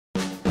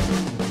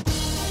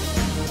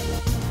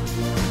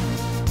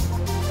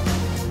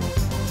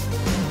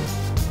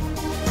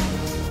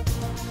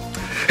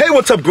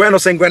what's up,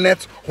 Granos and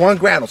Granettes? Juan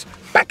Granos,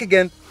 back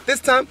again,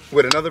 this time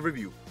with another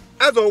review.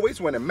 As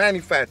always, when a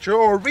manufacturer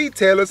or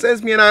retailer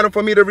sends me an item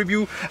for me to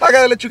review, I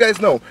gotta let you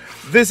guys know,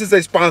 this is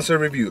a sponsored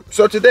review.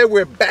 So today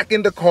we're back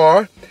in the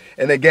car,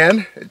 and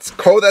again, it's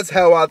cold as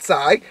hell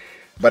outside,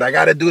 but I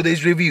gotta do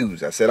these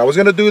reviews. I said I was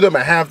gonna do them,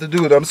 I have to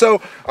do them.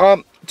 So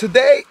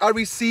today I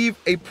received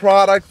a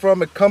product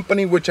from a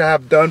company which I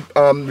have done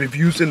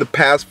reviews in the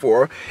past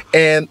for,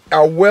 and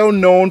are well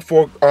known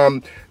for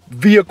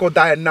vehicle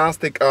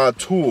diagnostic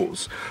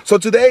tools. So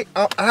today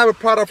I have a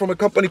product from a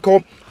company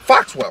called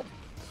Foxwell,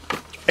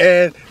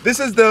 and this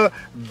is the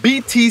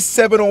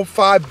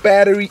BT705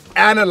 battery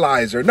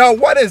analyzer. Now,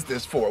 what is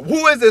this for?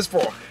 Who is this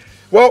for?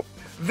 Well,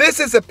 this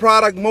is a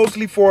product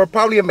mostly for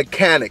probably a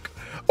mechanic,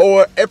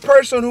 or a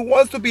person who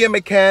wants to be a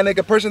mechanic,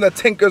 a person that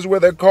tinkers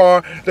with their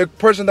car, the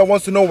person that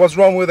wants to know what's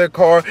wrong with their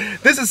car.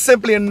 This is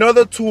simply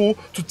another tool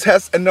to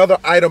test another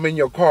item in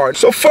your car.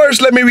 So first,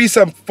 let me read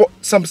some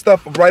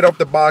stuff right off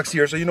the box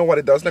here so you know what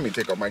it does. Let me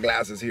take off my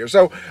glasses here.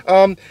 So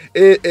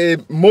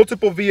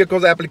multiple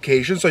vehicles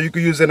application, so you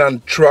can use it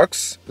on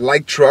trucks,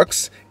 light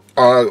trucks,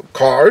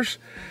 cars.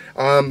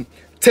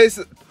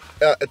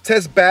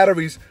 Test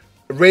batteries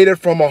rated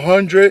from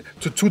 100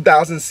 to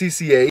 2000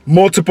 CCA,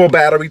 multiple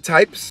battery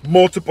types,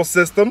 multiple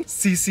systems,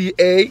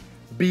 CCA,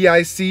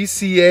 BIC,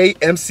 CA,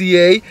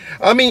 MCA.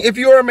 I mean, if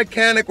you're a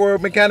mechanic or a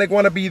mechanic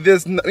want to be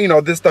this, you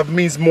know, this stuff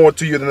means more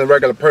to you than the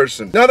regular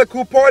person. Now, the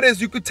cool part is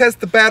you could test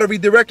the battery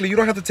directly. You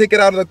don't have to take it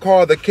out of the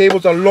car. The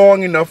cables are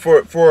long enough for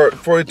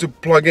it to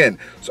plug in.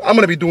 So I'm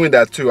going to be doing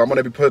that too. I'm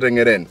going to be putting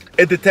it in.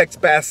 It detects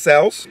bad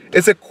cells.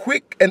 It's a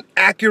quick and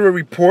accurate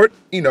report,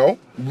 you know,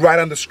 right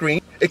on the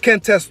screen. It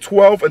can test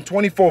 12 and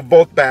 24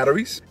 volt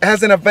batteries. It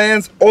has an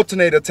advanced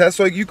alternator test,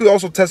 so you could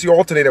also test your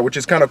alternator, which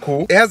is kind of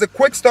cool. It has a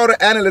quick starter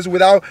analyst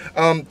without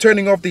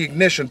turning off the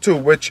ignition too,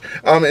 which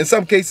in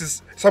some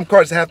cases, some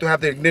cars have to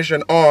have the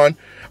ignition on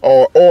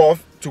or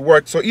off to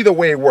work, so either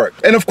way it works.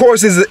 And of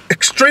course, it's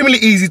extremely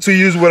easy to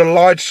use with a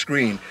large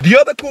screen. The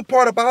other cool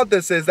part about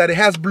this is that it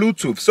has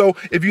Bluetooth. So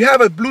if you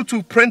have a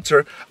Bluetooth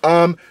printer,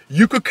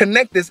 you could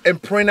connect this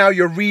and print out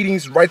your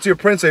readings right to your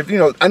printer. If you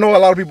know, I know a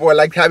lot of people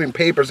like having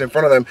papers in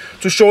front of them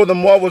to show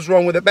them what was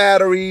wrong with the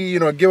battery, you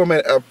know, give them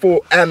a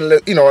full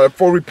analysis, you know, a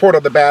full report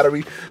of the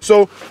battery.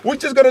 So we're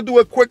just gonna do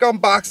a quick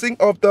unboxing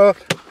of the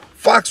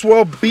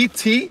Foxwell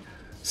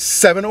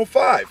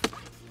BT705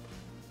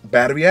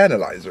 battery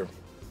analyzer.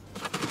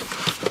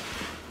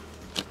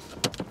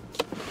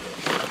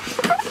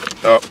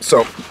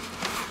 So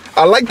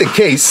I like the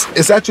case.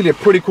 It's actually a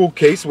pretty cool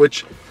case,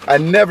 which I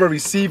never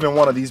received in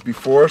one of these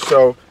before.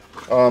 So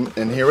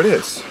and here it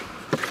is.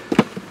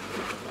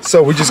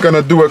 So we're just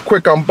gonna do a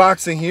quick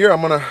unboxing here.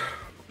 I'm gonna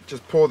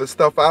just pull this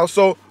stuff out.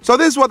 So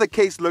this is what the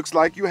case looks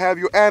like. You have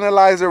your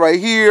analyzer right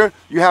here,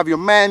 you have your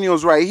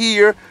manuals right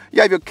here,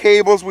 you have your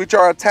cables which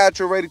are attached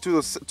already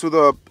to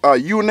the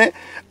unit.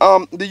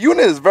 The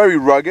unit is very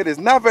rugged, it's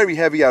not very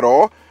heavy at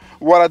all.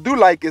 What I do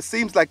like, it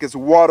seems like it's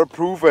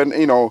waterproof and,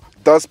 you know,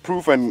 dust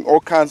proof and all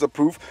kinds of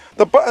proof.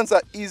 The buttons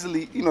are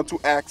easily, you know, to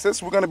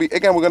access. We're gonna be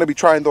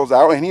trying those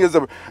out. And here's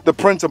the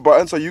printer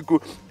button. So you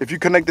could, if you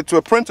connect it to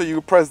a printer, you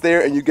can press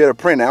there and you get a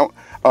printout.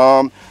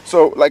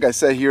 So like I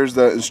said, here's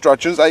the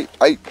instructions. I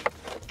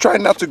try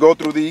not to go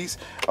through these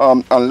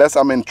unless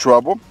I'm in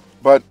trouble,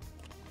 but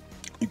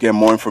you get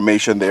more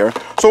information there.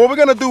 So what we're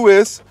gonna do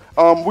is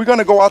we're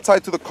gonna go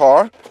outside to the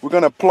car. We're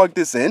gonna plug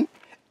this in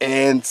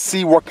and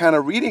see what kind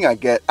of reading I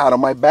get out of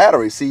my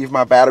battery. See if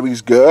my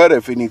battery's good,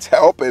 if it needs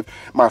help, if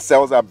my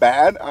cells are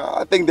bad.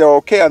 I think they're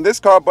okay on this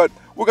car, but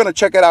we're gonna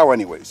check it out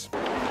anyways.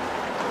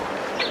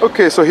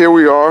 Okay, so here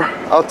we are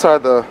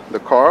outside the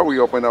car. We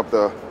open up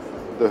the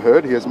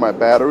hood. Here's my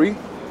battery.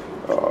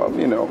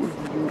 You know,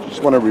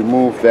 just wanna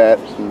remove that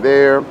from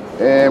there.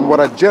 And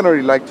what I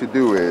generally like to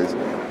do is,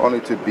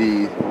 only to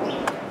be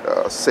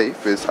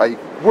safe, is I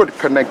would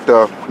connect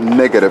the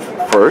negative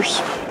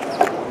first,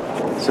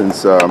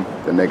 since the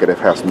negative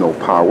has no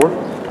power.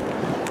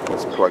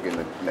 Let's plug in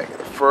the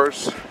negative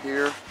first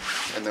here,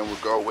 and then we'll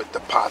go with the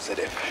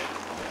positive.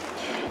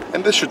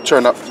 And this should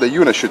turn up, the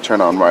unit should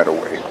turn on right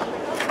away.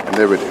 And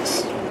there it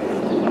is.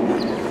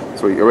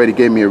 So he already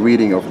gave me a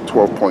reading of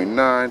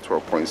 12.9,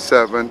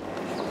 12.7.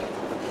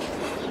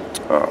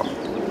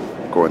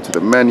 Go into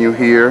the menu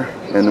here,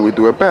 and then we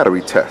do a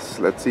battery test.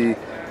 Let's see,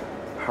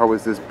 how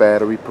is this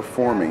battery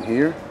performing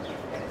here?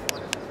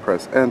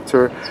 Press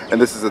enter,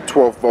 and this is a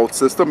 12 volt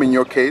system. In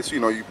your case, you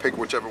know, you pick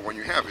whichever one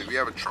you have. If you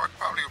have a truck,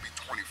 probably it'll be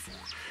 24.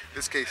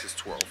 This case is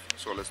 12.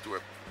 So let's do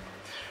a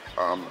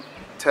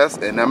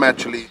test, and I'm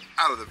actually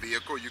out of the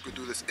vehicle. You could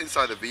do this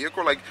inside the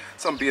vehicle, like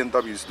some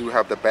BMWs do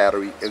have the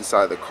battery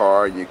inside the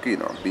car. You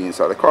know, be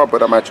inside the car,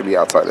 but I'm actually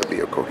outside the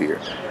vehicle here.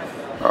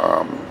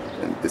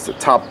 And it's the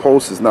top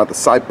post, it's not the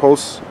side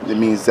post. It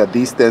means that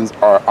these things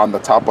are on the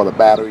top of the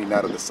battery,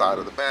 not on the side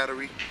of the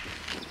battery.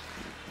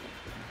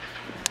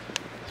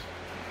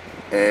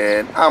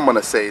 And I'm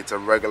gonna say it's a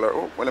regular,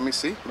 oh, well, let me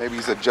see, maybe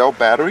it's a gel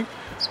battery.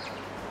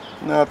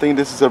 No, I think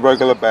this is a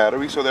regular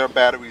battery. So there are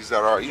batteries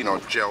that are, you know,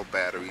 gel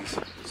batteries.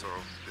 So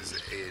this is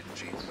an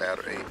AGM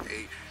battery.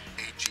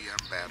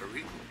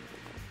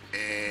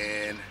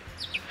 And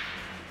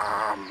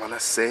I'm gonna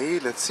say,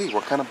 let's see,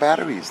 what kind of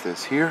battery is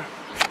this here?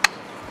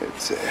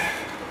 It's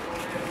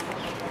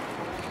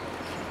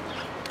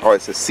oh,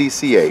 it's a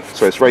CCA,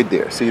 so it's right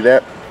there. See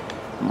that?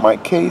 My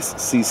case,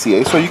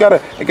 CCA. So you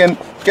gotta, again,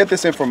 get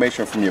this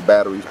information from your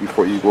batteries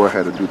before you go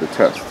ahead and do the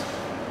test.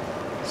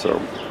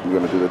 So we're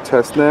gonna do the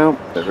test now.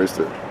 There's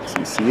the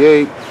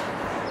CCA,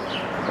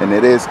 and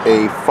it is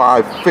a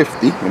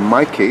 550 in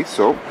my case,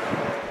 so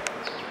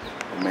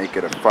I'll make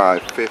it a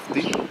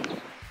 550. Sorry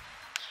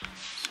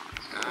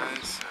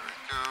guys, there we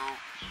go.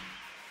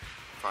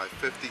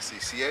 550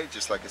 CCA,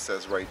 just like it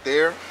says right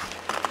there.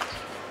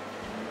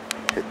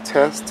 Hit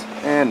test,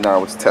 and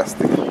now it's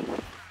testing.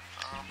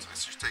 So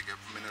let's just take a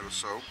minute or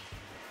so.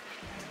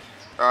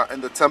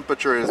 And the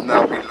temperature is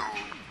now below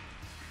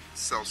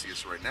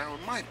Celsius right now.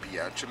 It might be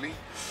actually.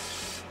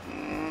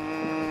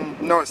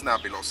 No, it's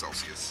not below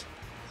Celsius.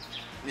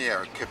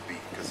 Yeah, it could be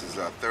because it's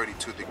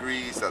 32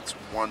 degrees. That's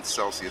 1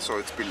 Celsius, so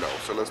it's below.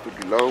 So let's do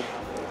below.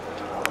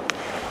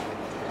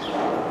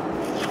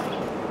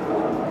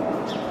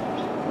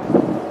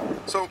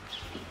 So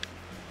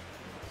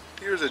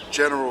here's a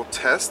general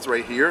test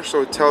right here.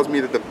 So it tells me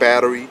that the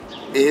battery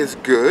is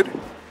good.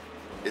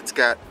 It's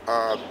got,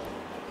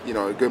 you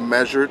know, a good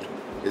measured.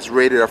 It's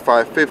rated at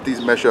 550,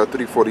 it's measured at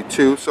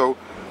 342. So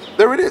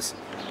there it is.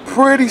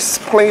 Pretty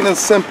plain and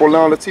simple.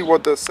 Now let's see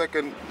what the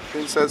second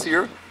thing says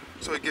here.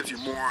 So it gives you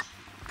more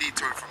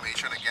detailed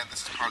information. Again,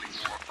 this is probably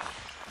more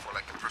for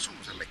like a person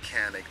who's a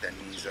mechanic that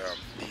needs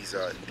these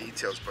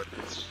details. But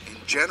in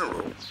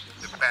general,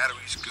 the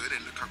battery is good,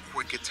 and look how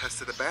quick it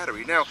tested the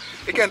battery. Now,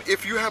 again,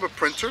 if you have a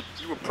printer,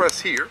 you will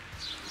press here,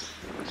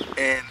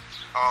 and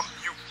I'm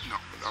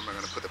not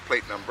going to put the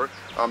plate number.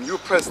 You will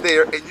press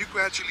there, and you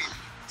can actually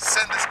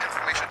send this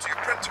information to your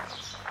printer.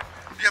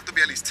 You have to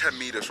be at least 10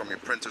 meters from your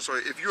printer. So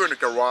if you're in a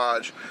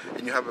garage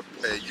and you have a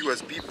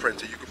USB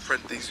printer, you can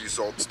print these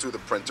results to the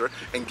printer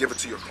and give it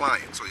to your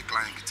client, so your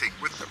client can take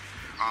with them.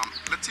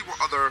 Let's see what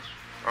other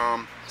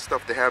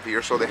stuff they have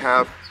here. So they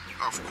have,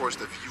 of course,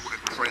 the view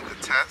and print the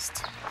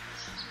test.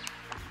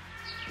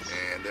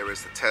 And there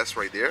is the test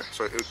right there.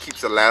 So it keeps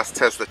the last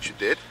test that you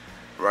did,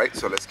 right?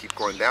 So let's keep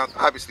going down.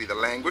 Obviously the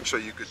language, so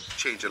you could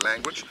change the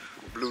language.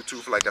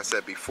 Bluetooth, like I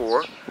said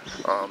before.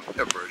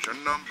 A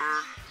version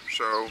number.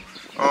 So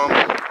let's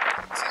see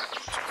the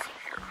Bluetooth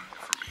here,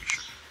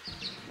 information.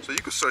 So you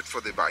can search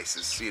for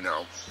devices, you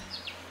know.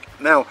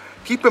 Now,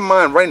 keep in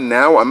mind, right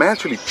now, I'm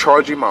actually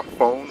charging my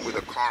phone with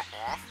the car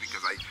off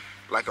because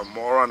like a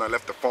moron, I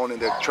left the phone in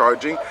there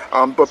charging.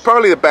 But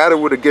probably the battery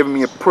would have given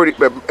me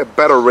a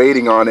better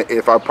rating on it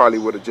if I probably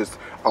would have just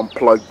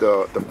unplugged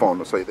the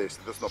phone. So there's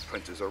no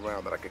printers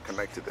around that I could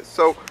connect to this.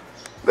 So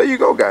there you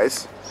go,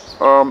 guys.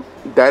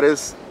 That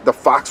is the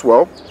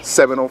Foxwell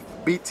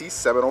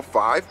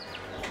BT705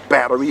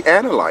 battery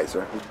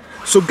analyzer.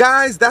 So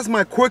guys, that's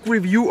my quick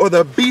review of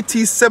the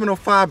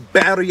BT705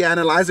 battery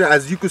analyzer.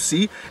 As you can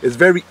see, it's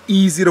very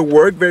easy to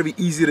work, very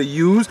easy to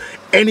use.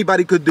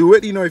 Anybody could do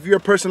it. You know, if you're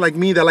a person like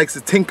me that likes to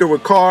tinker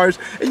with cars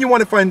and you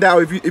want to find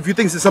out if you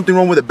think there's something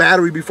wrong with the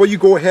battery before you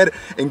go ahead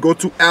and go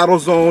to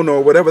AutoZone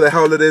or whatever the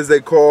hell it is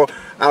they call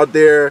out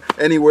there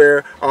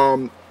anywhere,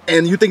 and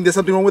you think there's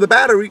something wrong with the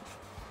battery,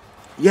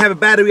 you have a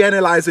battery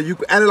analyzer. You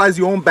can analyze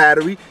your own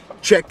battery,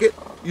 check it,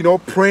 you know,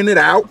 print it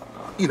out,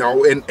 you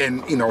know, and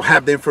you know,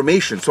 have the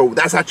information. So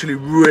that's actually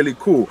really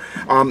cool.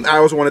 I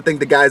also want to thank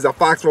the guys at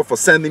Foxwell for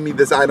sending me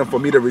this item for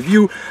me to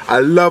review. I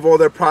love all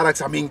their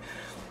products. I mean,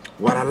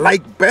 what I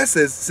like best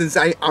is, since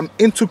I'm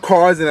into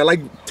cars and I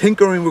like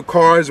tinkering with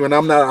cars when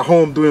I'm not at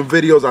home doing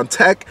videos on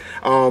tech,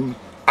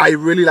 I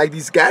really like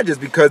these gadgets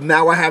because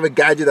now I have a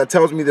gadget that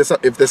tells me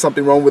if there's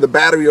something wrong with the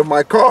battery of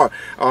my car,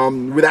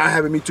 without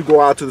having me to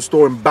go out to the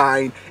store and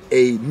buying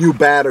a new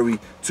battery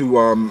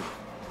to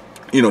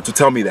you know, to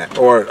tell me that.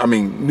 Or, I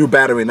mean, new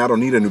battery, and I don't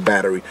need a new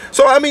battery.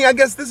 So, I mean, I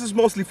guess this is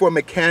mostly for a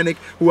mechanic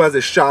who has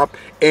a shop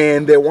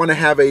and they want to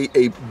have a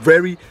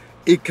very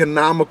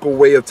economical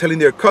way of telling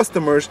their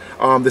customers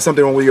there's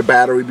something wrong with your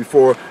battery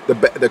before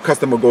the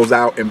customer goes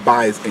out and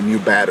buys a new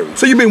battery.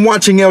 So you've been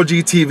watching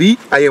LGTV.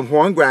 I am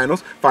Juan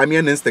Granos. Find me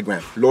on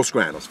Instagram, Los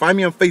Granos. Find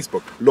me on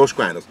Facebook, Los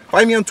Granos.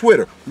 Find me on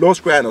Twitter, Los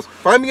Granos.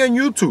 Find me on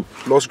YouTube,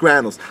 Los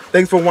Granos.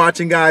 Thanks for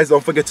watching, guys.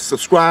 Don't forget to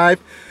subscribe,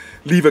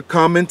 leave a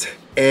comment,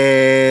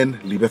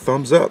 and leave a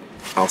thumbs up.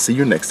 I'll see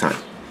you next time.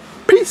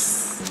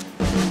 Peace.